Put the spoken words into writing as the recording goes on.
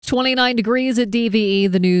29 degrees at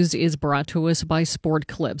DVE. The news is brought to us by Sport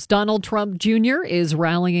Clips. Donald Trump Jr. is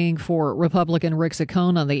rallying for Republican Rick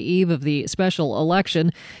Saccone on the eve of the special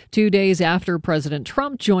election, 2 days after President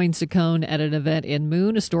Trump joined Saccone at an event in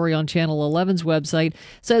Moon. A story on Channel 11's website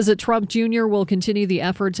says that Trump Jr. will continue the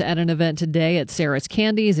efforts at an event today at Sarah's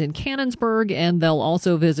Candies in Cannonsburg, and they'll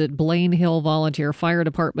also visit Blaine Hill Volunteer Fire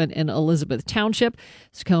Department in Elizabeth Township.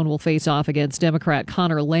 Saccone will face off against Democrat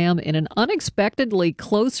Connor Lamb in an unexpectedly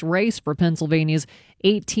close race for Pennsylvania's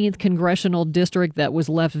 18th congressional district that was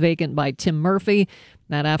left vacant by Tim Murphy.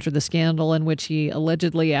 That after the scandal in which he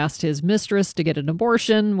allegedly asked his mistress to get an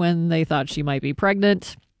abortion when they thought she might be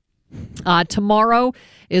pregnant. Tomorrow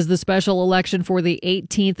is the special election for the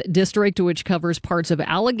 18th district, which covers parts of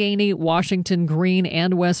Allegheny, Washington, Greene,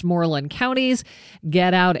 and Westmoreland counties.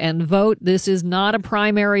 Get out and vote. This is not a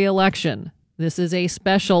primary election. This is a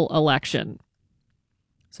special election.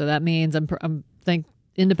 So that means I think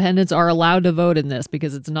independents are allowed to vote in this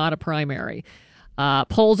because it's not a primary.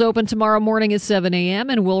 Polls open tomorrow morning at 7 a.m.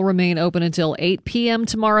 and will remain open until 8 p.m.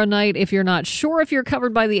 tomorrow night. If you're not sure if you're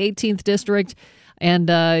covered by the 18th district and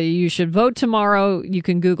you should vote tomorrow, you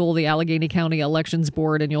can Google the Allegheny County Elections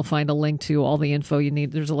Board and you'll find a link to all the info you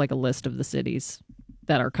need. There's like a list of the cities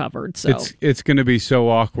that are covered. So it's going to be so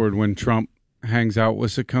awkward when Trump hangs out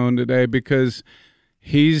with Saccone today because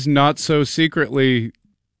he's not so secretly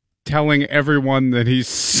telling everyone that he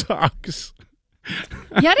sucks.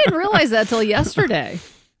 Yeah, I didn't realize that till yesterday.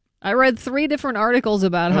 I read 3 different articles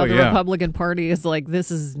about how the Republican Party is like,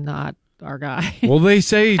 this is not our guy. Well, they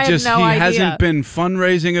say he hasn't been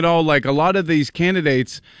fundraising at all. Like a lot of these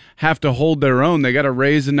candidates have to hold their own. They got to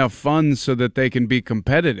raise enough funds so that they can be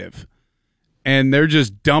competitive. And they're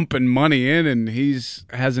just dumping money in, and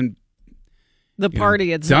hasn't the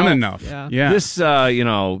party itself done enough. Yeah. This,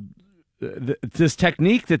 this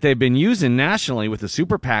technique that they've been using nationally with the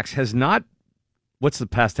super PACs has not, what's the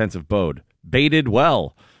past tense of bode? Boded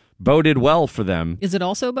well for them. Is it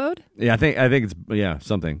also bode? Yeah, I think it's,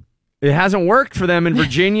 something. It hasn't worked for them in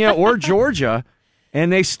Virginia or Georgia,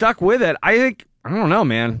 and they stuck with it. I don't know,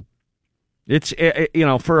 man. It's,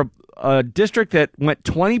 for a district that went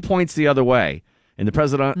 20 points the other way in the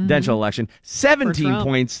presidential election, 17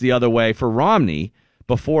 points the other way for Romney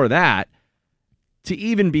before that, to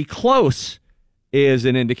even be close is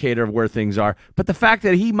an indicator of where things are. But the fact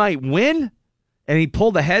that he might win and he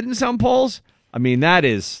pulled ahead in some polls, I mean,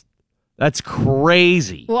 that's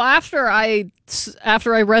crazy. Well, after I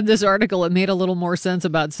read this article, it made a little more sense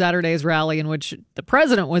about Saturday's rally in which the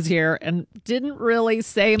president was here and didn't really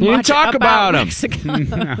say much about him.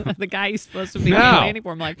 The guy he's supposed to be campaigning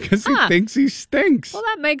for. I'm like, because he thinks he stinks. Well,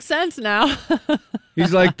 that makes sense now.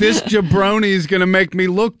 He's like, this jabroni is going to make me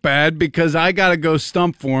look bad because I got to go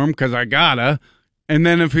stump for him because I gotta. And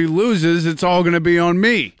then if he loses, it's all going to be on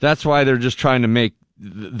me. That's why they're just trying to make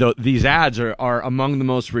these ads are among the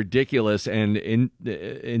most ridiculous and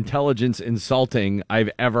intelligence insulting I've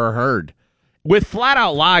ever heard, with flat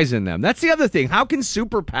out lies in them. That's the other thing. How can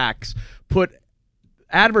super PACs put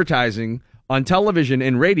advertising on television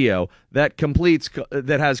and radio that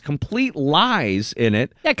has complete lies in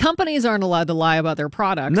it? Yeah, companies aren't allowed to lie about their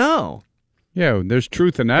products. No. Yeah, there's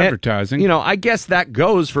truth in advertising. And, I guess that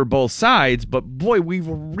goes for both sides, but boy, we've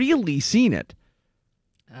really seen it.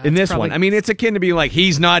 In this one. I mean, it's akin to being like,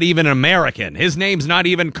 he's not even American. His name's not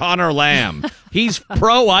even Connor Lamb. He's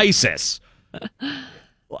pro-ISIS.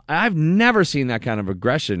 Well, I've never seen that kind of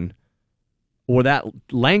aggression or that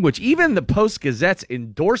language. Even the Post-Gazette's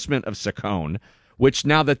endorsement of Saccone, which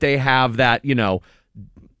now that they have that, the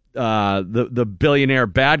billionaire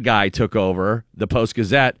bad guy took over the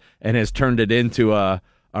Post-Gazette and has turned it into a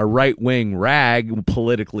right-wing rag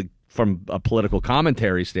politically, from a political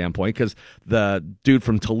commentary standpoint, because the dude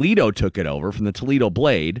from Toledo took it over, from the Toledo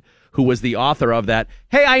Blade, who was the author of that,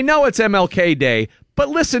 hey, I know it's MLK Day, but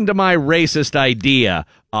listen to my racist idea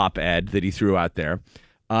op-ed that he threw out there.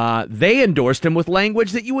 They endorsed him with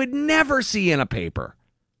language that you would never see in a paper.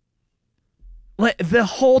 The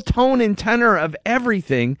whole tone and tenor of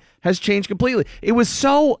everything has changed completely. It was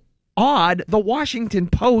so odd, the Washington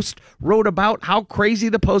Post wrote about how crazy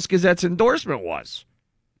the Post-Gazette's endorsement was.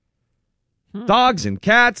 Dogs and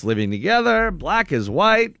cats living together, black as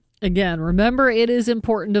white. Again, remember, it is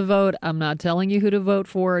important to vote. I'm not telling you who to vote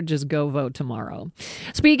for. Just go vote tomorrow.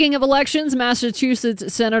 Speaking of elections,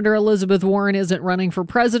 Massachusetts Senator Elizabeth Warren isn't running for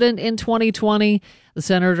president in 2020. The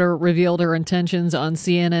senator revealed her intentions on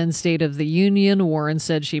CNN's State of the Union. Warren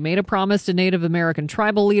said she made a promise to Native American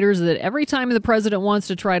tribal leaders that every time the president wants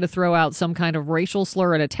to try to throw out some kind of racial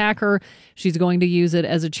slur and attack her, she's going to use it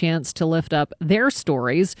as a chance to lift up their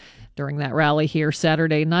stories. During that rally here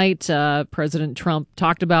Saturday night, President Trump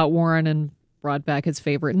talked about Warren and brought back his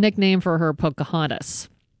favorite nickname for her, Pocahontas.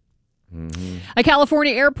 Mm-hmm. A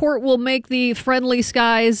California airport will make the friendly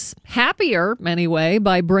skies happier, anyway,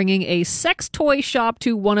 by bringing a sex toy shop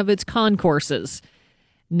to one of its concourses.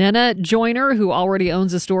 Nena Joyner, who already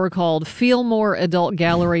owns a store called Feel More Adult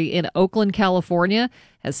Gallery in Oakland, California,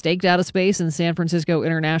 has staked out a space in San Francisco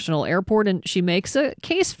International Airport, and she makes a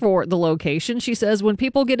case for the location. She says when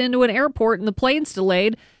people get into an airport and the plane's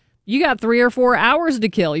delayed, you got 3 or 4 hours to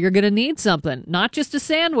kill. You're going to need something, not just a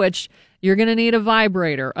sandwich. You're going to need a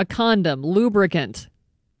vibrator, a condom, lubricant.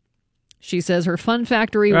 She says her fun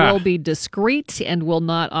factory will be discreet and will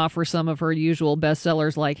not offer some of her usual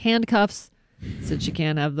bestsellers like handcuffs, since you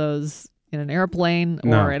can't have those in an airplane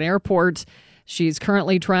or an airport. She's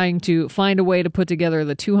currently trying to find a way to put together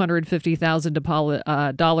the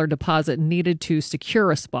 $250,000 deposit needed to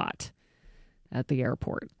secure a spot at the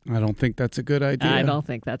airport. I don't think that's a good idea. I don't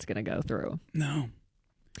think that's going to go through. No.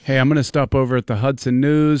 Hey, I'm going to stop over at the Hudson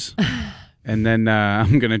News, and then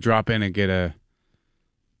I'm going to drop in and get a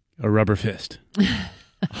rubber fist.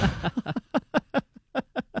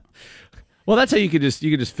 Well, that's how you could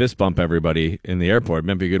just fist bump everybody in the airport. It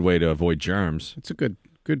might be a good way to avoid germs. It's a good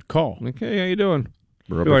call. Okay, how you doing?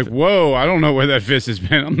 You're like, whoa, I don't know where that fist has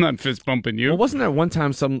been. I'm not fist bumping you. Well, wasn't that one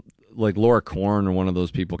time some like Laura Korn or one of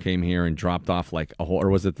those people came here and dropped off like a whole, or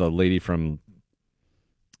was it the lady from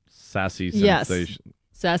Sassy Sensation? Yes,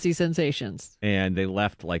 Sassy Sensations. And they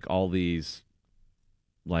left like all these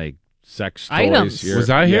like sex toys items. here. Was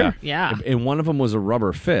I here? Yeah. And one of them was a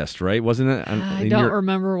rubber fist, right? Wasn't it? I don't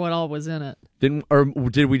remember what all was in it.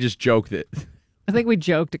 Did we just joke that? I think we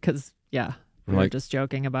joked because, we were just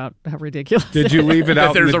joking about how ridiculous Did you leave it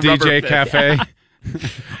out in the DJ cafe?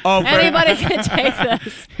 Anybody can take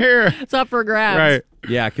this. Here. It's up for grabs. Right.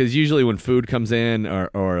 Yeah, because usually when food comes in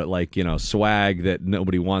or like, swag that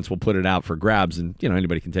nobody wants, we'll put it out for grabs and,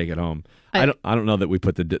 anybody can take it home. I don't know that we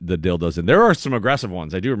put the dildos in. There are some aggressive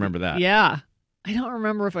ones. I do remember that. Yeah. I don't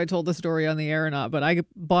remember if I told the story on the air or not, but I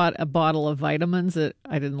bought a bottle of vitamins that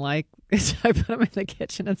I didn't like. So I put them in the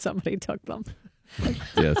kitchen and somebody took them.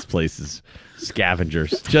 Yeah, this place is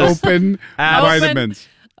scavengers. Just open vitamins.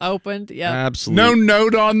 Opened, yeah. Absolutely. No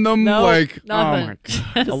note on them. No, like, nothing.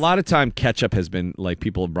 Oh my. A lot of time ketchup has been, like,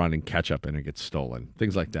 people have brought in ketchup and it gets stolen.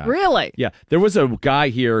 Things like that. Really? Yeah. There was a guy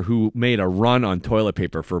here who made a run on toilet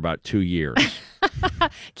paper for about 2 years.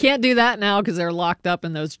 Can't do that now because they're locked up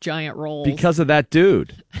in those giant rolls. Because of that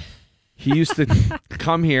dude. He used to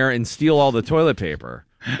come here and steal all the toilet paper.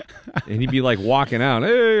 And he'd be like walking out.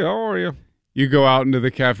 Hey, how are you? You go out into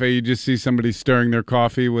the cafe, you just see somebody stirring their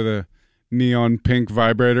coffee with a neon pink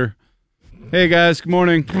vibrator. Hey guys, good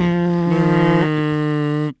morning.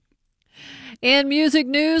 In music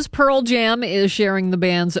news, Pearl Jam is sharing the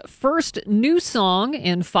band's first new song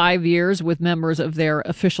in 5 years with members of their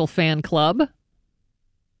official fan club.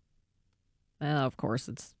 Of course,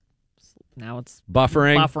 it's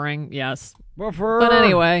buffering. Buffering, yes. Buffer. But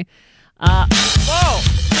anyway, whoa.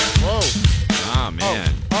 Ah,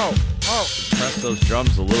 man. Oh. Press those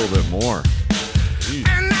drums a little bit more.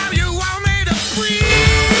 And now you want me to breathe.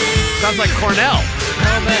 Sounds like Cornell. A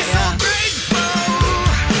little bit, yeah.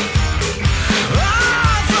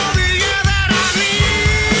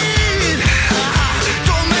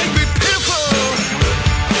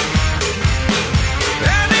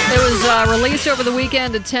 It was released over the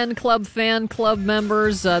weekend to 10 club fan club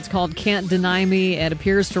members. It's called Can't Deny Me and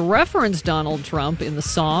appears to reference Donald Trump in the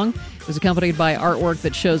song. It was accompanied by artwork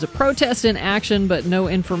that shows a protest in action, but no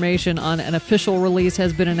information on an official release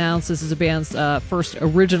has been announced. This is the band's first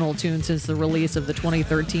original tune since the release of the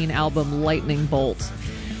 2013 album Lightning Bolt.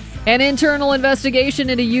 An internal investigation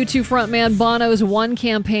into U2 frontman Bono's One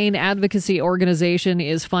Campaign advocacy organization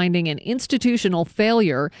is finding an institutional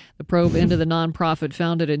failure. The probe into the nonprofit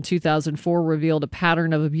founded in 2004 revealed a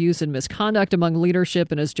pattern of abuse and misconduct among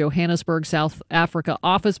leadership in his Johannesburg, South Africa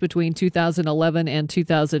office between 2011 and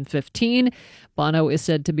 2015. Bono is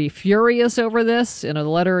said to be furious over this. In a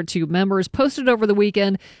letter to members posted over the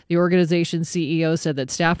weekend, the organization's CEO said that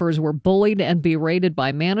staffers were bullied and berated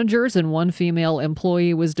by managers, and one female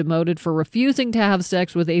employee was demoted for refusing to have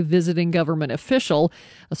sex with a visiting government official.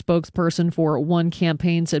 A spokesperson for One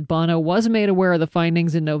Campaign said Bono was made aware of the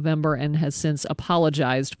findings in November and has since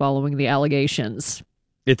apologized following the allegations.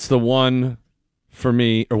 It's the one for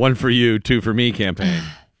me, or one for you, two for me campaign.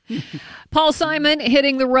 Paul Simon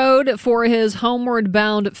hitting the road for his homeward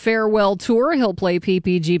bound farewell tour. He'll play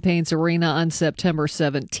PPG Paints Arena on September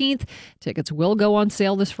 17th. Tickets will go on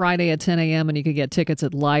sale this Friday at 10 a.m., and you can get tickets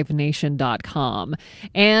at livenation.com.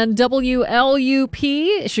 And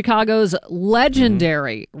WLUP, Chicago's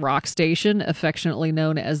legendary rock station, affectionately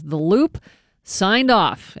known as The Loop, signed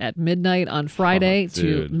off at midnight on Friday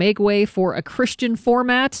to make way for a Christian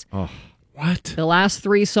format. What? The last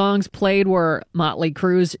 3 songs played were Motley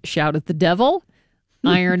Crue's Shout at the Devil,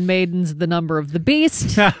 Iron Maiden's The Number of the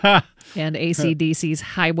Beast, and AC/DC's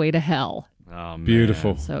Highway to Hell. Oh, man.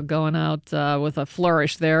 Beautiful. So going out with a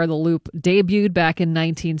flourish there. The Loop debuted back in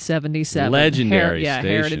 1977. Legendary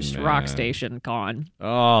Heritage station, rock man. station, Con.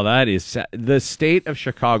 Oh, that is the state of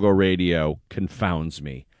Chicago radio confounds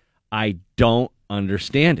me. I don't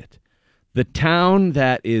understand it. The town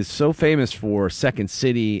that is so famous for Second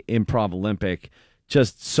City, Improv Olympic,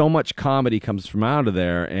 just so much comedy comes from out of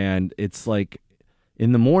there, and it's like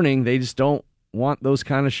in the morning they just don't want those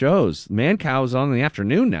kind of shows. Mancow's on in the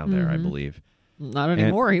afternoon now there, I believe. Not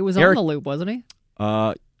anymore. He was Eric- on The Loop, wasn't he?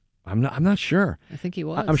 I'm not sure. I think he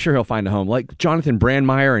was. I'm sure he'll find a home, like Jonathan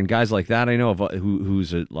Brandmeier and guys like that. I know of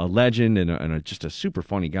who's a legend and just a super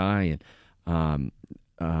funny guy. And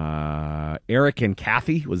Eric and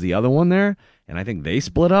Kathy was the other one there, and I think they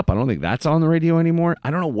split up. I don't think that's on the radio anymore.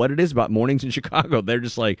 I don't know what it is about mornings in Chicago. They're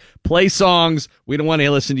just like, play songs. We don't want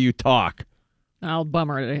to listen to you talk. I'll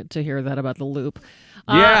bummer to hear that about The Loop.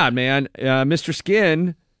 Yeah, man. Mr.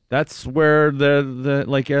 Skin, that's where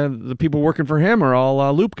the people working for him are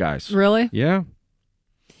all Loop guys. Really? Yeah.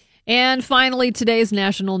 And finally, today's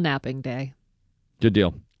National Napping Day. Good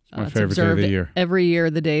deal. My It's favorite day of the observed year. Every year,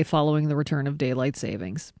 the day following the return of daylight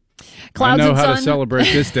savings. I Clouds know and how sun. to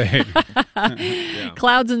celebrate this day.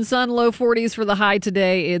 Clouds and sun, low 40s for the high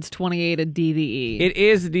today. It's 28 at DVE. It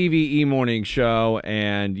is the DVE morning show,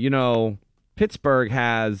 and, Pittsburgh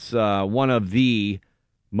has one of the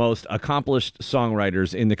most accomplished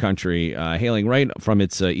songwriters in the country, hailing right from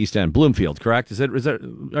its East End. Bloomfield, correct?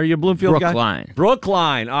 Are you a Bloomfield guy? Brookline.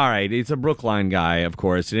 Brookline. All right. He's a Brookline guy, of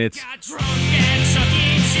course, and it's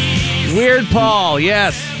Weird Paul,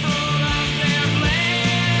 yes.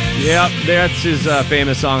 Yep, that's his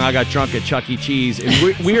famous song, I Got Drunk at Chuck E. Cheese.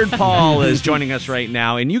 And Weird Paul is joining us right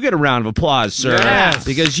now, and you get a round of applause, sir. Yes.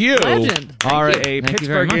 Because you Legend. are Thank you. a Thank you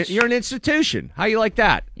very Pittsburgh, much. you're an institution. How you like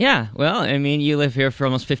that? Yeah, well, I mean, you live here for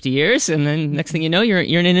almost 50 years, and then next thing you know, you're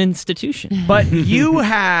in an institution. But you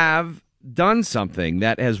have done something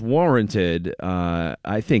that has warranted,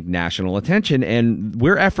 I think, national attention, and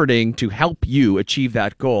we're efforting to help you achieve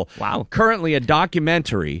that goal. Wow. Currently, a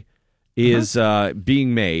documentary is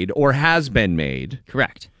being made or has been made,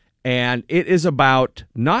 Correct. and it is about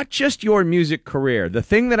not just your music career. The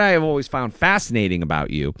thing that I have always found fascinating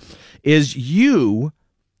about you is you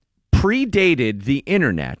predated the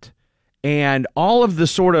internet and all of the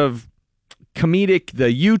sort of comedic,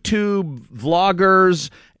 the YouTube vloggers.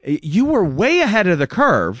 You were way ahead of the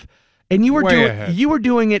curve, and you were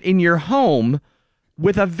doing it in your home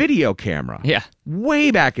with a video camera. Yeah.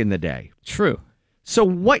 Way back in the day. True. So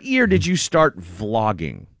what year did you start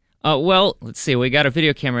vlogging? Well, let's see. We got a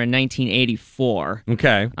video camera in 1984.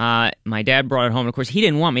 Okay. My dad brought it home, and of course, he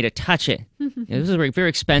didn't want me to touch it. It was very, very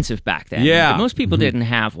expensive back then. Yeah. But most people didn't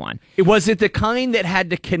have one. Was it the kind that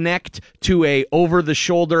had to connect to a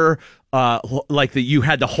over-the-shoulder, like that you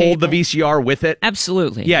had to hold the VCR with it?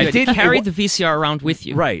 Absolutely. Yeah, you it did- carried the VCR around with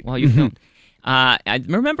you. Right. While you filmed. I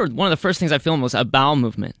remember one of the first things I filmed was a bowel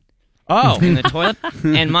movement. Oh. In the toilet,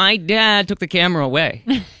 and my dad took the camera away.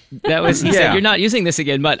 That was he said, "You're not using this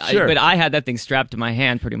again." But Sure. I had that thing strapped to my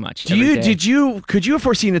hand pretty much. Could you have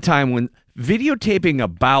foreseen a time when videotaping a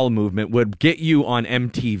bowel movement would get you on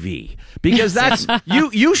MTV? Because that's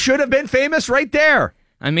you should have been famous right there.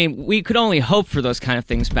 I mean, we could only hope for those kind of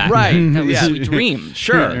things back Right. then. That was Yeah. we dreamed.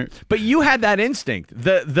 Sure, but you had that instinct,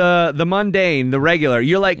 the mundane, the regular.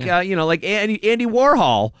 You're like like Andy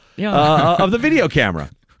Warhol of the video camera.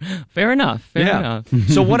 Fair enough. Fair enough.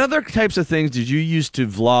 So what other types of things did you use to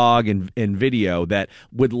vlog and video that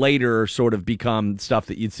would later sort of become stuff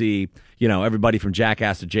that you'd see, everybody from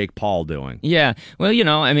Jackass to Jake Paul doing? Yeah. Well,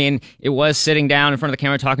 I mean, it was sitting down in front of the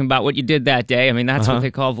camera talking about what you did that day. I mean, that's what they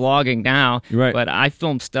call vlogging now. Right. But I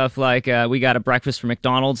filmed stuff like we got a breakfast from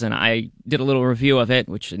McDonald's, and I did a little review of it,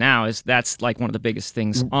 which now that's like one of the biggest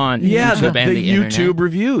things on YouTube and the internet. YouTube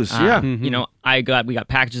reviews. Yeah. We got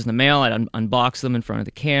packages in the mail. I'd unbox them in front of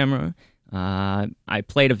the camera. I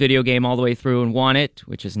played a video game all the way through and won it,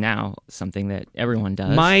 which is now something that everyone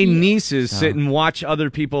does. My nieces sit and watch other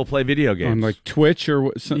people play video games. On like Twitch or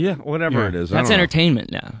whatever it is. I That's don't know.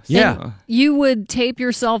 entertainment now. Yeah. You would tape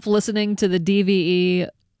yourself listening to the DVE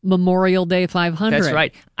Memorial Day 500. That's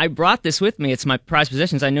right. I brought this with me. It's my prized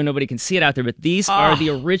possessions. I know nobody can see it out there, but these are the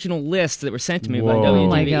original lists that were sent to me by Whoa. WDVE. Oh,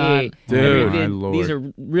 my God. Dude. My Lord. These are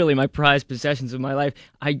really my prized possessions of my life.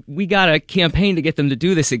 We got a campaign to get them to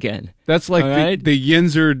do this again. That's like All right. the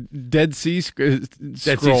Yinzer Dead Sea Dead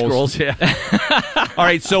Sea Scrolls, yeah. All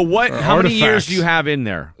right, so how many years artifacts. do you have in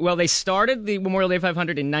there? Well, they started the Memorial Day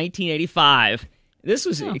 500 in 1985. This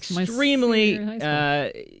was my extremely senior in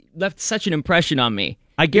high left such an impression on me.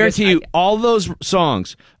 I guarantee you, all those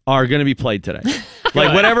songs are going to be played today.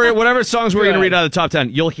 Like whatever songs we're going to Good. read out of the top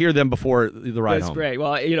 10, you'll hear them before the ride That's home. great.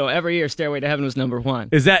 Well, every year Stairway to Heaven was number one.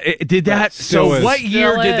 Is that did that? Still So is. what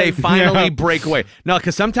year Still did they is. finally Yeah. break away? No,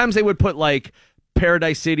 because sometimes they would put like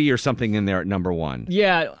Paradise City or something in there at number one.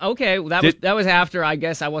 Yeah, okay. Well, that was after, I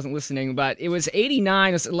guess I wasn't listening, but it was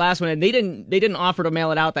 89 was the last one, and they didn't offer to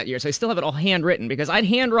mail it out that year, so I still have it all handwritten because I'd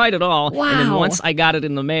handwrite it all, and then Wow. once I got it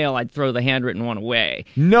in the mail, I'd throw the handwritten one away.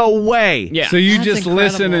 No way. Yeah. So you That's just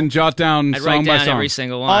listen incredible. and jot down I'd write song by down song. every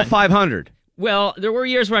single one. All 500. Well, there were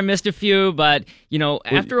years where I missed a few, but,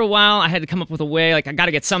 after a while, I had to come up with a way, like, I got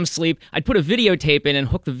to get some sleep. I'd put a videotape in and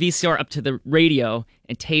hook the VCR up to the radio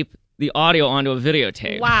and tape the audio onto a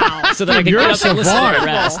videotape. Wow. So that I could You're get a up and listen to savant. the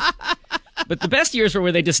rest. But the best years were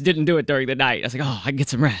where they just didn't do it during the night. I was like, I can get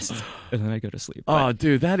some rest. And then I go to sleep. Oh,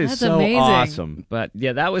 dude, that is That's so amazing. awesome. But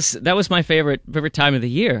yeah, that was my favorite time of the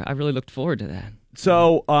year. I really looked forward to that.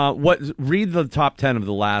 So, read the top 10 of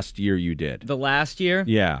the last year you did. The last year?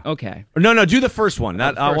 Yeah. Okay. No, do the first one.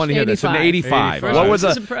 That I first. want to hear this. In 85. 85. What was This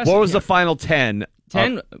is the impressive, what was yeah. the final 10?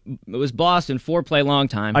 10 it was Boston, Foreplay, Long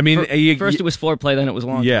Time. I mean, first it was Foreplay, then it was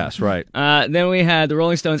Long Yes, right. Time. Then we had the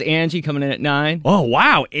Rolling Stones, Angie, coming in at 9. Oh,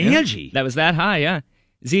 wow, Angie. That was that high, yeah.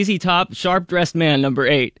 ZZ Top, Sharp Dressed Man, number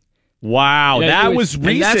 8. Wow, Yeah, that it was and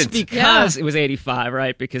recent. that's because it was 85,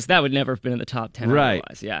 right? Because that would never have been in the top 10 Right.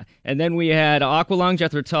 otherwise, yeah. And then we had Aqualung,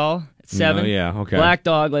 Jethro Tull at 7. Oh, yeah, okay. Black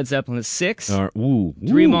Dog, Led Zeppelin at 6. Ooh.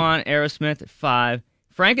 Dream On, Aerosmith at 5.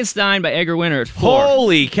 Frankenstein by Edgar Winter at 4.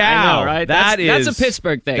 Holy cow. I know, right? That's a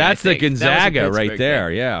Pittsburgh thing. That's I the think. That was a Gonzaga right Pittsburgh there,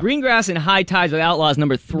 thing. yeah. Greengrass and High Tides with Outlaws,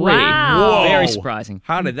 number 3. Wow. Whoa. Very surprising.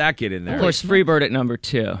 How did that get in there? Of course, Freebird at number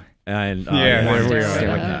 2. And Yeah, there we Stay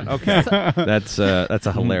are. with that. Okay. That's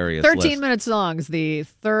a hilarious 13-minute songs, the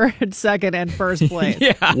third, second, and first place.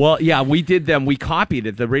 Yeah. Well, yeah, we did them. We copied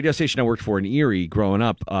it. The radio station I worked for in Erie growing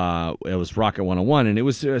up, it was Rocket 101, and it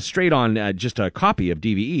was straight on just a copy of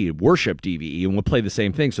DVE, Worship DVE, and we'll play the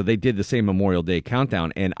same thing. So they did the same Memorial Day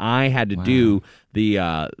countdown, and I had to do the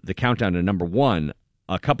countdown to number 1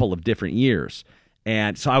 a couple of different years.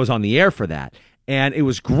 And so I was on the air for that. And it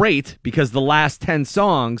was great because the last 10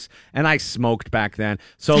 songs, and I smoked back then.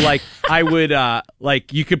 So, like, I would,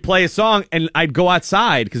 you could play a song, and I'd go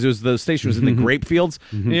outside because the station was in the grape fields.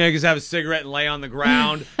 And, you just have a cigarette and lay on the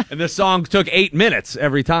ground. And the song took 8 minutes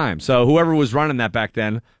every time. So, whoever was running that back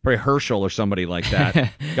then, probably Herschel or somebody like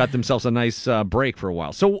that, got themselves a nice break for a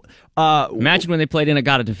while. So, Imagine when they played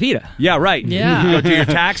In-A-Gadda-Da-Vida. yeah, right. Yeah. You go do your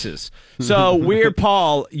taxes. So, Weird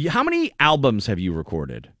Paul, how many albums have you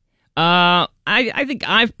recorded? I think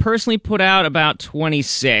I've personally put out about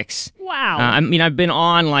 26. Wow. I mean, I've been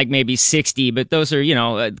on like maybe 60, but those are,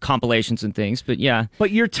 compilations and things. But yeah.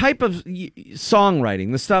 But your type of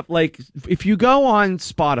songwriting, the stuff like if you go on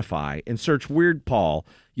Spotify and search Weird Paul,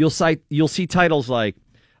 you'll see titles like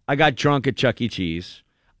 "I Got Drunk at Chuck E. Cheese,"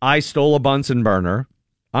 "I Stole a Bunsen Burner."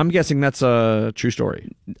 I'm guessing that's a true story.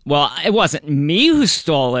 Well, it wasn't me who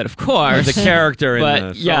stole it, of course. The character in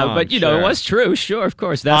But the yeah, song, but it sure. was true. Sure, of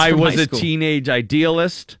course. That's I from was high a school. teenage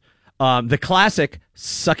idealist. The classic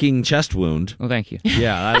 "Sucking Chest Wound." Oh, thank you.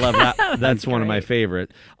 Yeah, I love that. That's one of my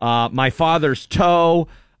favorite. My Father's Toe,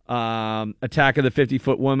 Attack of the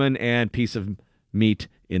 50-Foot Woman, and Piece of Meat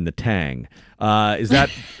in the Tang. Is that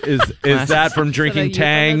from drinking Is that a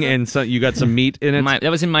Tang euphemism? and so you got some meat in it? That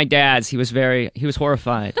was in my dad's. He was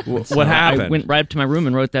horrified. what happened? I went right up to my room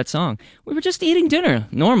and wrote that song. We were just eating dinner,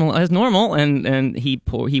 as normal, and he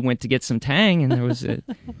went to get some Tang, and there was a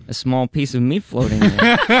small piece of meat floating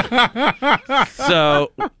there.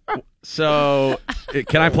 So,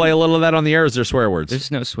 can I play a little of that on the air? Or is there swear words?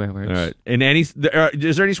 There's no swear words. All right. Is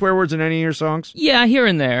there any swear words in any of your songs? Yeah, here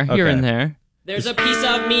and there, here Okay. and there. There's a piece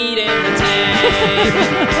of meat in the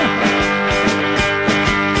tank.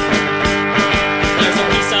 There's a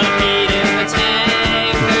piece of meat in the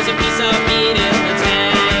tank. There's a piece of meat in the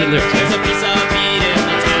tank. Good lyrics. There's a piece of meat in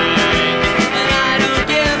the tank. And I don't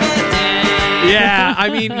give a damn. Yeah, I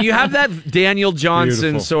mean, you have that Daniel Johnson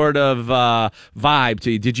Beautiful. sort of vibe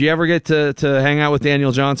to you. Did you ever get to hang out with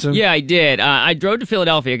Daniel Johnson? Yeah, I did. I drove to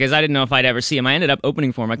Philadelphia because I didn't know if I'd ever see him. I ended up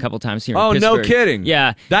opening for him a couple times here. Oh, in no Pittsburgh. kidding.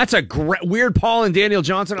 Yeah, That's a great Weird Paul and Daniel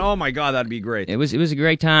Johnson. Oh my God, that'd be great. it was a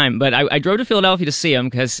great time. But I drove to Philadelphia to see him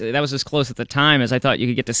because that was as close at the time as I thought you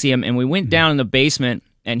could get to see him. And we went down in the basement.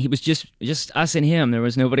 And he was just us and him. There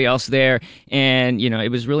was nobody else there. And, it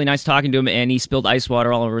was really nice talking to him. And he spilled ice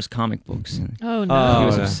water all over his comic books. Oh, no. He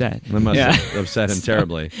was yeah. upset. That must Yeah. have upset him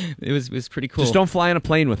terribly. It was pretty cool. Just don't fly in a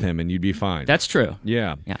plane with him and you'd be fine. That's true.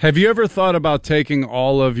 yeah. Have you ever thought about taking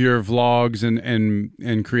all of your vlogs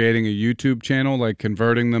and creating a YouTube channel, like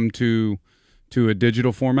converting them to a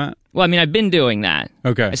digital format? Well, I mean, I've been doing that.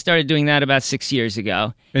 Okay. I started doing that about 6 years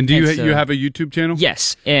ago. And do you so- you have a YouTube channel?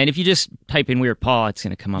 Yes. And if you just type in Weird Paul, it's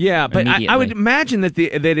going to come up. Yeah, but I would immediately. imagine that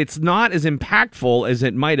that it's not as impactful as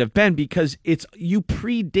it might have been because you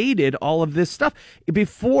predated all of this stuff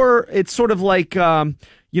before. It's sort of like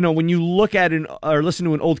when you look at or listen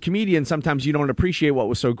to an old comedian, sometimes you don't appreciate what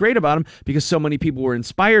was so great about him because so many people were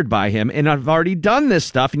inspired by him and have already done this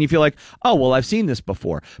stuff, and you feel like, oh well, I've seen this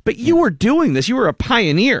before. But you were doing this. You were a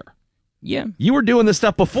pioneer. Yeah. You were doing this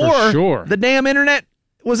stuff before sure. the damn internet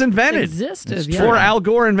was invented. Existed, Before yeah. Al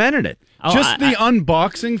Gore invented it. Oh, Just the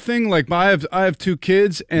unboxing thing, like I have two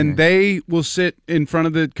kids, and they will sit in front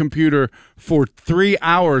of the computer for 3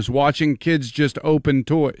 hours watching kids just open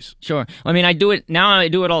toys. Sure. I mean, I do it now. I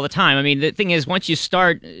do it all the time. I mean, the thing is, once you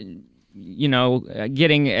start,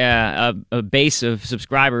 getting a base of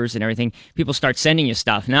subscribers and everything, people start sending you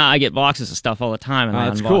stuff. Now I get boxes of stuff all the time, and I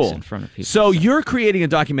That's unbox cool. it in front of people. So you're creating a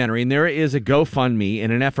documentary, and there is a GoFundMe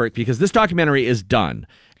in an effort because this documentary is done.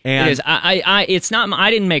 And it is. It's not. I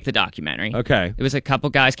didn't make the documentary. Okay. It was a couple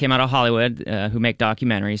guys came out of Hollywood who make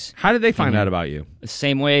documentaries. How did they find out about you? The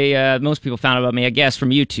same way most people found out about me, I guess, from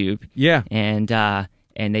YouTube. Yeah.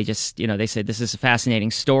 And they just, they said, this is a fascinating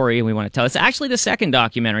story and we want to tell. It's actually the second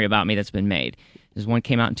documentary about me that's been made. There's one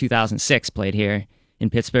came out in 2006, played here in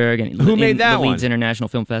Pittsburgh. And Who made that the Leeds one? International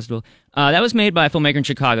Film Festival. That was made by a filmmaker in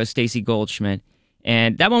Chicago, Stacy Goldschmidt.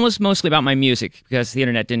 And that one was mostly about my music because the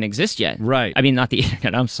internet didn't exist yet. Right. I mean, not the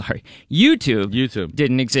internet, I'm sorry. YouTube YouTube.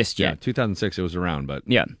 didn't exist Yeah, yet. 2006 it was around, but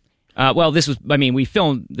Yeah. We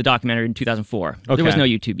filmed the documentary in 2004. Okay. There was no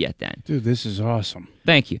YouTube yet then. Dude, this is awesome.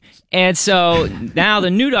 Thank you. And so now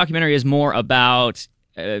the new documentary is more about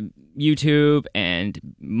YouTube and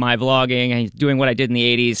my vlogging and doing what I did in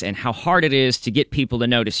the 80s and how hard it is to get people to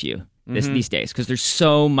notice you these days because there's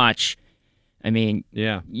so much. I mean,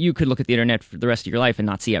 yeah. you could look at the internet for the rest of your life and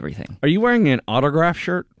not see everything. Are you wearing an autograph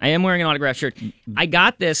shirt? I am wearing an autograph shirt. I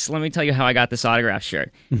got this. Let me tell you how I got this autograph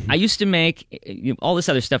shirt. I used to make all this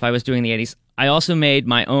other stuff I was doing in the 80s. I also made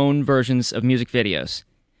my own versions of music videos.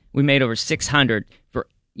 We made over 600 for,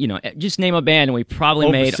 just name a band and we probably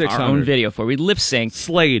Over made 600. our own video for it. We lip synced.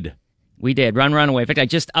 Slade. We did. Run, Run Away. In fact, I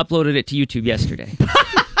just uploaded it to YouTube yesterday.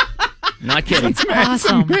 Not kidding.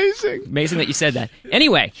 Awesome. Amazing. Amazing that you said that.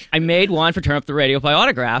 Anyway, I made one for Turn Up the Radio by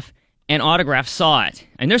Autograph, and Autograph saw it.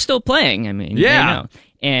 And they're still playing. I mean, Yeah. they know.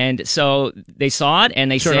 And so they saw it,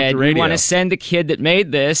 and they Turn Up said, the we Radio. want to send the kid that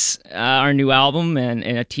made this our new album and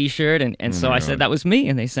a T-shirt. And so I said, that was me,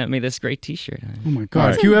 and they sent me this great T-shirt. Oh my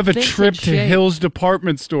God. That's You a have a vintage trip to shape. Hill's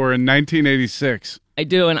department store in 1986. I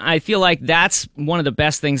do, and I feel like that's one of the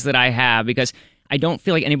best things that I have, because I don't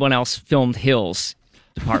feel like anyone else filmed Hills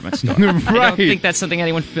department store. I don't Right. think that's something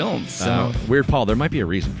anyone filmed. So Weird Paul, there might be a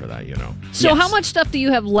reason for that, So Yes. how much stuff do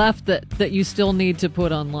you have left that you still need to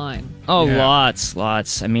put online? Yeah.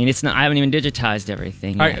 lots. I mean, it's not. I haven't even digitized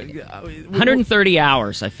everything. All yet. right, 130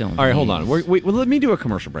 hours I filmed. All right, hold on. Well, let me do a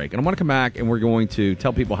commercial break, and I want to come back, and we're going to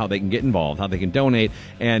tell people how they can get involved, how they can donate,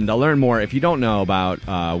 and learn more. If you don't know about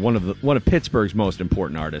one of Pittsburgh's most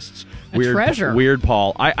important artists, treasure. Weird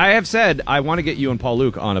Paul. I have said I want to get you and Paul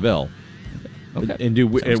Luke on a bill. Okay. And do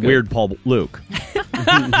Sounds good. Weird Paul Luke.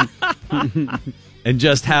 And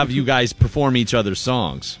just have you guys perform each other's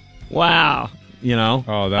songs. Wow.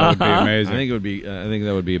 Oh, that would be I amazing. think it would be. I think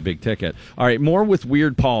that would be a big ticket. All right, more with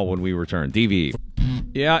Weird Paul when we return. DVE.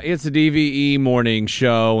 Yeah, it's the DVE morning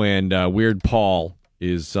show, and Weird Paul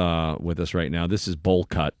is with us right now. This is Bowl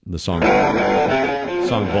Cut, the song Bowl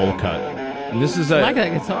Cut. And this is I like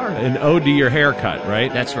that guitar. an ode to your haircut,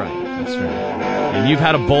 right? That's right. And you've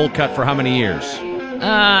had a bowl cut for how many years?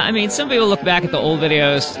 I mean, some people look back at the old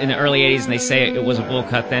videos in the early 80s and they say it was a bowl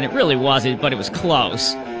cut then. It really wasn't, but it was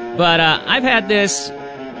close. But I've had this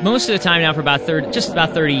most of the time now for just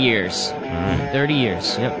about 30 years. All right. 30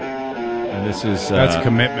 years, yep. And this is That's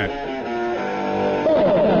commitment.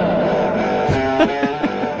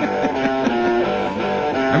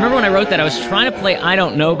 I remember when I wrote wrote that, I was trying to play "I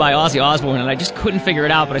Don't Know" by Ozzy Osbourne, and I just couldn't figure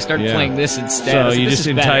it out. But I started playing this instead. So I was like, you this just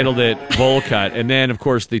is better. entitled it "Bowl Cut," and then of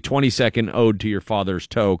course the 20-second ode to your father's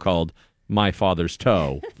toe called "My Father's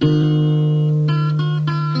Toe."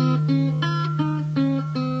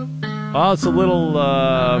 Oh, it's a little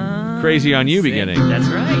crazy on you beginning. That's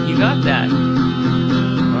right. You got that.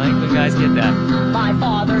 I like when guys get that. My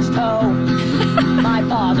father's toe. My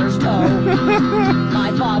father's toe.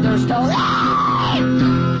 My father's toe.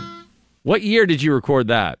 What year did you record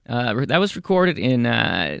that? That was recorded in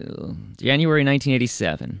January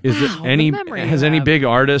 1987. Is it Wow, any the memory has you any have. big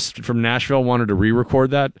artist from Nashville wanted to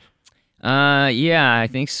re-record that? Yeah, I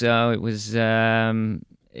think so. It was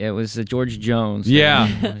George Jones. Yeah,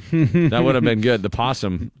 that would have been good. The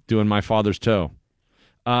Possum doing "My Father's Toe."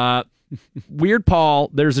 Weird Paul,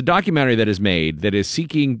 there's a documentary that is made that is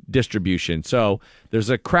seeking distribution. So there's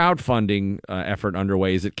a crowdfunding effort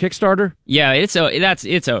underway. Is it Kickstarter? Yeah, it's over.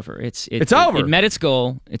 It's over? It met its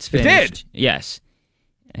goal. It's It finished. did? Yes.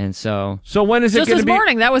 And so So when is it Just going this to be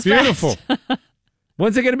morning. That was Beautiful. fast.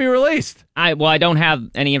 When's it going to be released? I don't have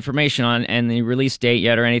any information on and the release date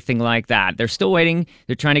yet or anything like that. They're still waiting.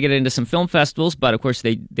 They're trying to get it into some film festivals, but of course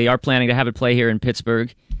they are planning to have it play here in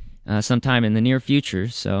Pittsburgh sometime in the near future.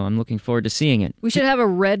 So I'm looking forward to seeing it. We should have a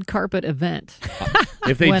red carpet event.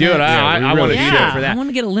 If they When do it, it- I want to be Yeah. there for I that. want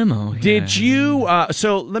to get a limo. Did you?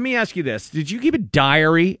 So let me ask you this: did you keep a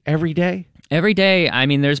diary every day? Every day? I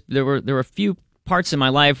mean, there were a few parts in my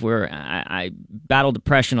life where I battled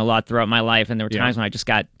depression a lot throughout my life, and there were times when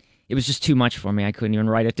it was just too much for me. I couldn't even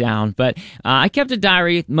write it down. But I kept a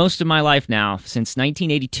diary most of my life now, since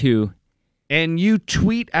 1982. And you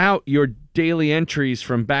tweet out your daily entries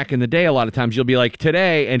from back in the day. A lot of times you'll be like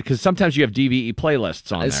today, and because sometimes you have DVE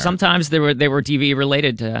playlists on there. Sometimes they were DV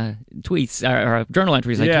related tweets or journal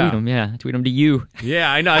entries. I Yeah. tweet them. Yeah, I tweet them to you.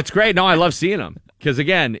 Yeah, I know. It's great. No, I love seeing them. Because,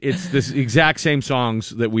 again, it's this exact same songs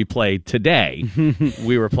that we played today.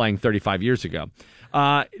 We were playing 35 years ago.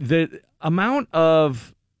 The amount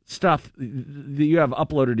of stuff that you have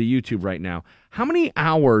uploaded to YouTube right now, how many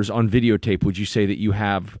hours on videotape would you say that you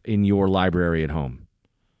have in your library at home?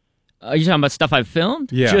 Are you talking about stuff I've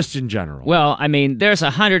filmed? Yeah. Just in general. Well, I mean, there's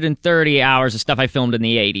 130 hours of stuff I filmed in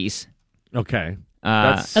the 80s. Okay.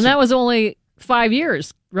 And that was only 5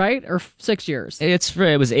 years, right? Or 6 years? It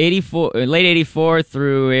was 84, late 84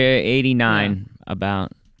 through 89,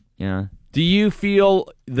 about. Yeah. Do you feel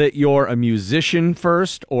that you're a musician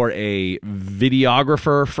first or a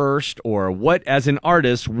videographer first, or what, as an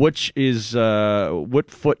artist, what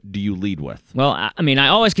foot do you lead with? Well, I mean, I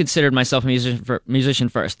always considered myself a musician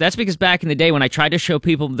first. That's because back in the day when I tried to show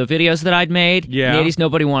people the videos that I'd made, in the 80s,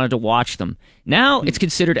 nobody wanted to watch them. Now it's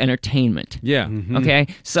considered entertainment. Yeah. Okay?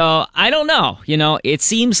 So I don't know. You know, it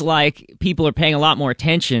seems like people are paying a lot more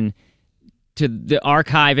attention to the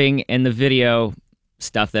archiving and the video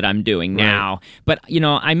stuff that I'm doing now. But, you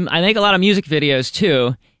know, I make a lot of music videos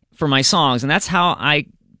too for my songs, and that's how I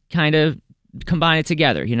kind of combine it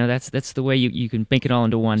together. You know, that's the way you can make it all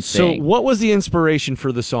into one So thing. what was the inspiration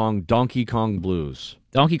for the song Donkey Kong Blues?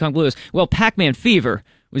 Donkey Kong Blues. Well, Pac-Man Fever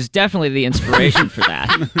was definitely the inspiration for that.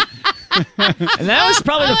 And that was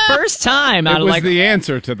probably the first time out It of was like the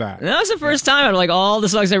answer to that. that was the first time out of like all the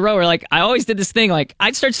songs I wrote where like I always did this thing like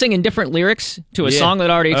I'd start singing different lyrics to a Yeah. song that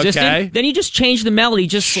already existed. Okay. Then you just change the melody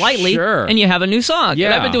just slightly Sure. and you have a new song. Yeah.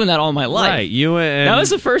 And I've been doing that all my life. Right, you and That was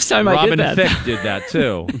the first time I Robin did that. Thicke did that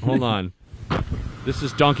too. Hold on. This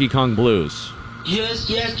is Donkey Kong Blues. Just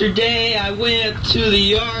yesterday I went to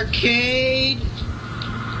the arcade.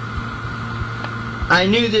 I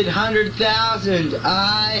knew that 100,000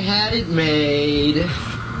 I had it made.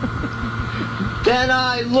 Then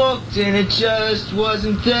I looked and it just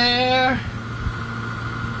wasn't there.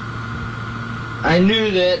 I knew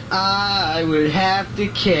that I would have to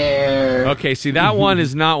care. Okay, see that one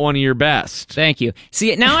is not one of your best. Thank you.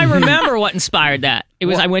 See, now I remember what inspired that. It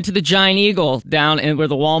was I went to the Giant Eagle down in where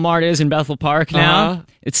the Walmart is in Bethel Park now. Uh-huh.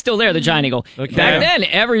 It's still there, the Giant Eagle. Okay. Back then,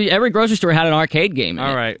 every grocery store had an arcade game in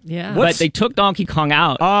All it. right. Yeah. But they took Donkey Kong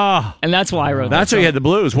out, Ah, and that's why I wrote that's that why you song. had the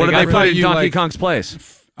blues. What They did they got put rid in of Donkey you, Kong's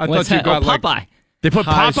place? I What's thought you that? got Oh, like Popeye. They put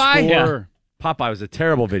high Popeye? score. Popeye was a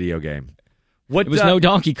terrible video game. What It was no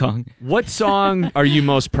Donkey Kong. What song are you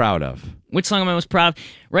most proud of? Which song am I most proud of?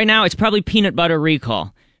 Right now, it's probably Peanut Butter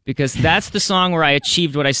Recall, because that's the song where I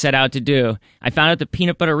achieved what I set out to do. I found out that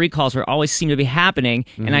peanut butter recalls were always seem to be happening,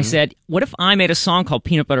 and I said, what if I made a song called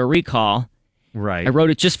Peanut Butter Recall? Right. I wrote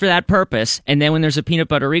it just for that purpose, and then when there's a peanut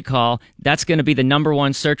butter recall, that's going to be the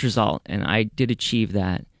 #1 search result, and I did achieve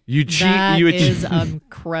that. You cheat. That you is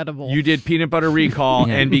incredible. You did peanut butter recall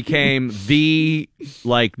and became the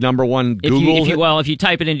number one Google. If you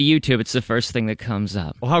type it into YouTube, it's the first thing that comes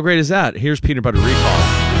up. Well, how great is that? Here's peanut butter recall,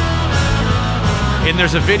 and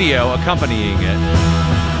there's a video accompanying it.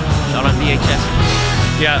 Shot on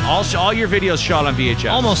VHS. Yeah, all your videos shot on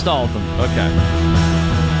VHS. Almost all of them. Okay.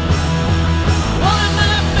 One of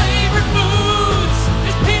my favorite foods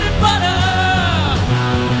is peanut butter.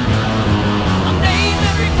 I'll name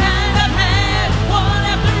every kind I've had, one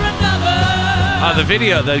after another. The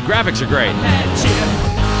video, the graphics are great. I've had Chip,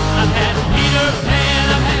 I've had Peter Pan,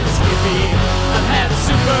 I've had Skippy, I've had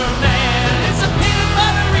Superman. It's a peanut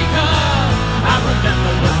butter recall. I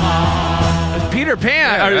remember them all. Peter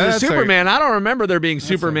Pan, Yeah, or that's Superman. I don't remember there being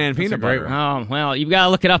Superman that's a peanut great butter. one. Oh, well, you've got to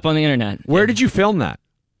look it up on the internet. Where did you film that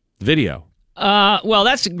video? Well,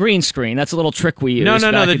 that's green screen. That's a little trick we used. No,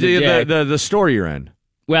 back in the day. the store you're in.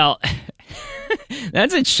 Well,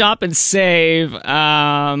 that's at Shop and Save.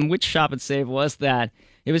 Which Shop and Save was that?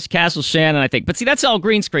 It was Castle Shannon, I think. But see, that's all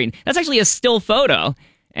green screen. That's actually a still photo.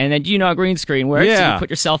 And then how green screen works? Yeah. You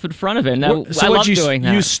put yourself in front of it. And So I what, love doing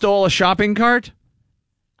that. You stole a shopping cart?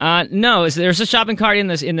 No, there's a shopping cart in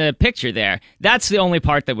the picture there. That's the only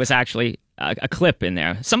part that was actually a clip in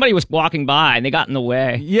there. Somebody was walking by and they got in the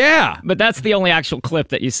way. Yeah. But that's the only actual clip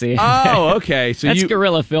that you see. Oh, okay. So That's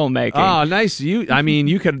guerrilla filmmaking. Oh, nice. You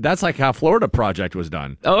could. That's like how Florida Project was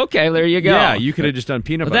done. Oh, okay, there you go. Yeah, you could have just done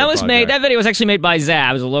peanut butter. That was Project. That video was actually made by Zab.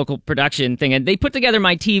 It was a local production thing, and they put together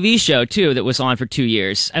my TV show too that was on for 2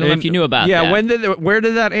 years. I don't know if you knew about that. Yeah, where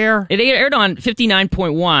did that air? It aired on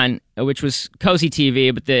 59.1, which was Cozy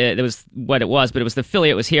TV, but that was what it was. But it was the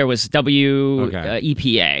affiliate was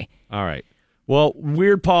WEPA. All right. Well,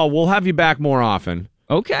 Weird Paul, we'll have you back more often.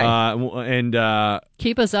 Okay. And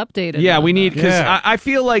Keep us updated. yeah, on we that. need because I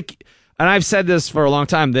feel like, and I've said this for a long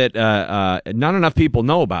time, that not enough people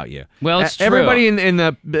know about you. Well, it's true. Everybody in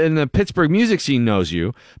the Pittsburgh music scene knows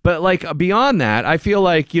you, but like beyond that, I feel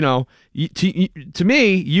like to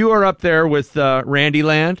me, you are up there with Randy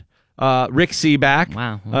Land, Rick Seaback,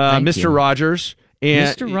 Wow. Well, thank Mr. you. Rogers.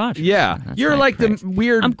 And, Mr. Rogers. Yeah, That's you're high like praise. the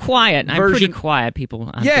weird. I'm quiet. I'm pretty version- quiet,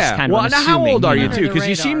 people. I'm Yeah. just kind of Well, now how unassuming, old are you Under too? the Because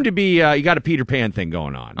you radar. seem to be. You got a Peter Pan thing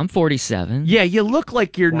going on. I'm 47. Yeah, you look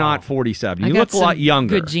like you're not 47. I You got look a lot some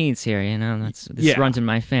younger. Good genes here, this Yeah. runs in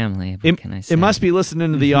my family. What It, can I say? it must be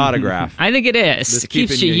listening to the autograph. I think it is. That's It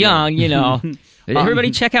keeps keeping you you young,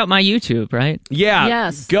 Everybody check out my YouTube, right? Yeah.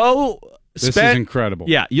 Yes. Go. This is incredible.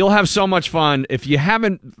 Yeah, you'll have so much fun. If you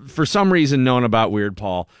haven't, for some reason, known about Weird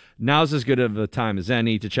Paul, now's as good of a time as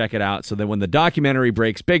any to check it out so that when the documentary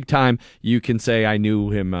breaks big time, you can say, I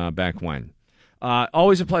knew him back when.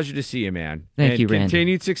 Always a pleasure to see you, man. Thank you, Randy.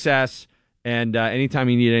 Continued success. And anytime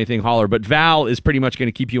you need anything, holler. But Val is pretty much going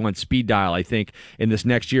to keep you on speed dial, I think, in this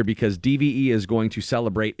next year because DVE is going to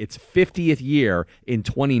celebrate its 50th year in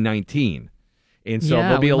 2019. And so Yeah,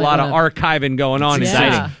 there'll be a we lot might of wanna- archiving going on. It's And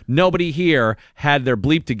since exciting. nobody here had their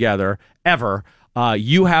bleep together ever,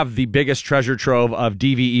 you have the biggest treasure trove of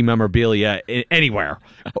DVE memorabilia anywhere.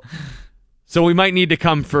 So we might need to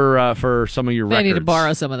come for some of your They records. need to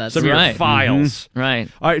borrow some of that Some stuff. of your Right. files. Right.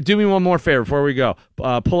 All right, do me one more favor before we go.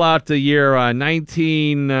 Pull out the year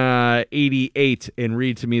 1988 and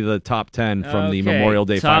read to me the top 10 from the Okay, Memorial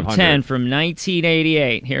Day Top 500. 10 from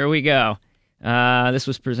 1988. Here we go. This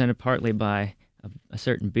was presented partly by a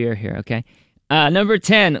certain beer here, okay? Number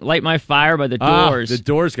 10, Light My Fire by The Doors. The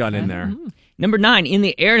Doors got in there. Number 9, In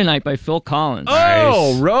the Air Tonight by Phil Collins.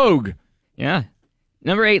 Oh, Rogue. Yeah.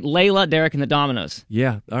 Number 8, Layla, Derek and the Dominoes.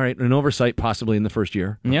 Yeah, all right. An oversight possibly in the first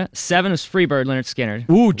year. Yeah. 7 is Freebird, Leonard Skinner.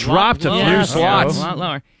 Ooh, dropped a Lot few lower. slots. A lot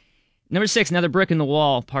lower. Number 6, Another Brick in the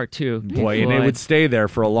Wall, Part 2. Pink Boy, and it Floyd. would stay there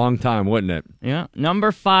for a long time, wouldn't it? Yeah.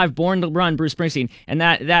 Number 5, Born to Run, Bruce Springsteen. And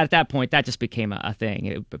that at that point, that just became a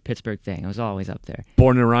thing, a Pittsburgh thing. It was always up there.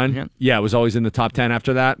 Born to Run? Yeah. Yeah, it was always in the top 10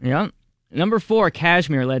 after that. Yeah. Number 4,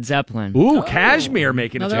 Kashmir, Led Zeppelin. Ooh, Kashmir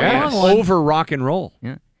making its Another appearance. long one. Over rock and roll.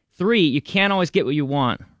 Yeah. 3, You Can't Always Get What You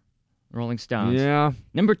Want, Rolling Stones. Yeah.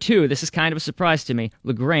 Number 2, this is kind of a surprise to me,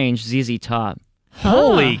 LaGrange, ZZ Top.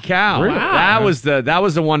 Holy cow. Really? That was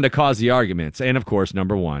the one to cause the arguments. And of course,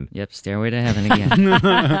 number 1. Yep, Stairway to Heaven again.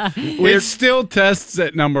 It still tests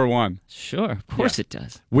at number 1. Sure, of course it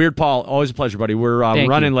does. Weird Paul, always a pleasure, buddy. We're Thank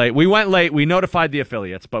running you. late. We went late. We notified the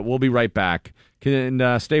affiliates, but we'll be right back.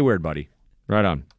 And stay weird, buddy. Right on.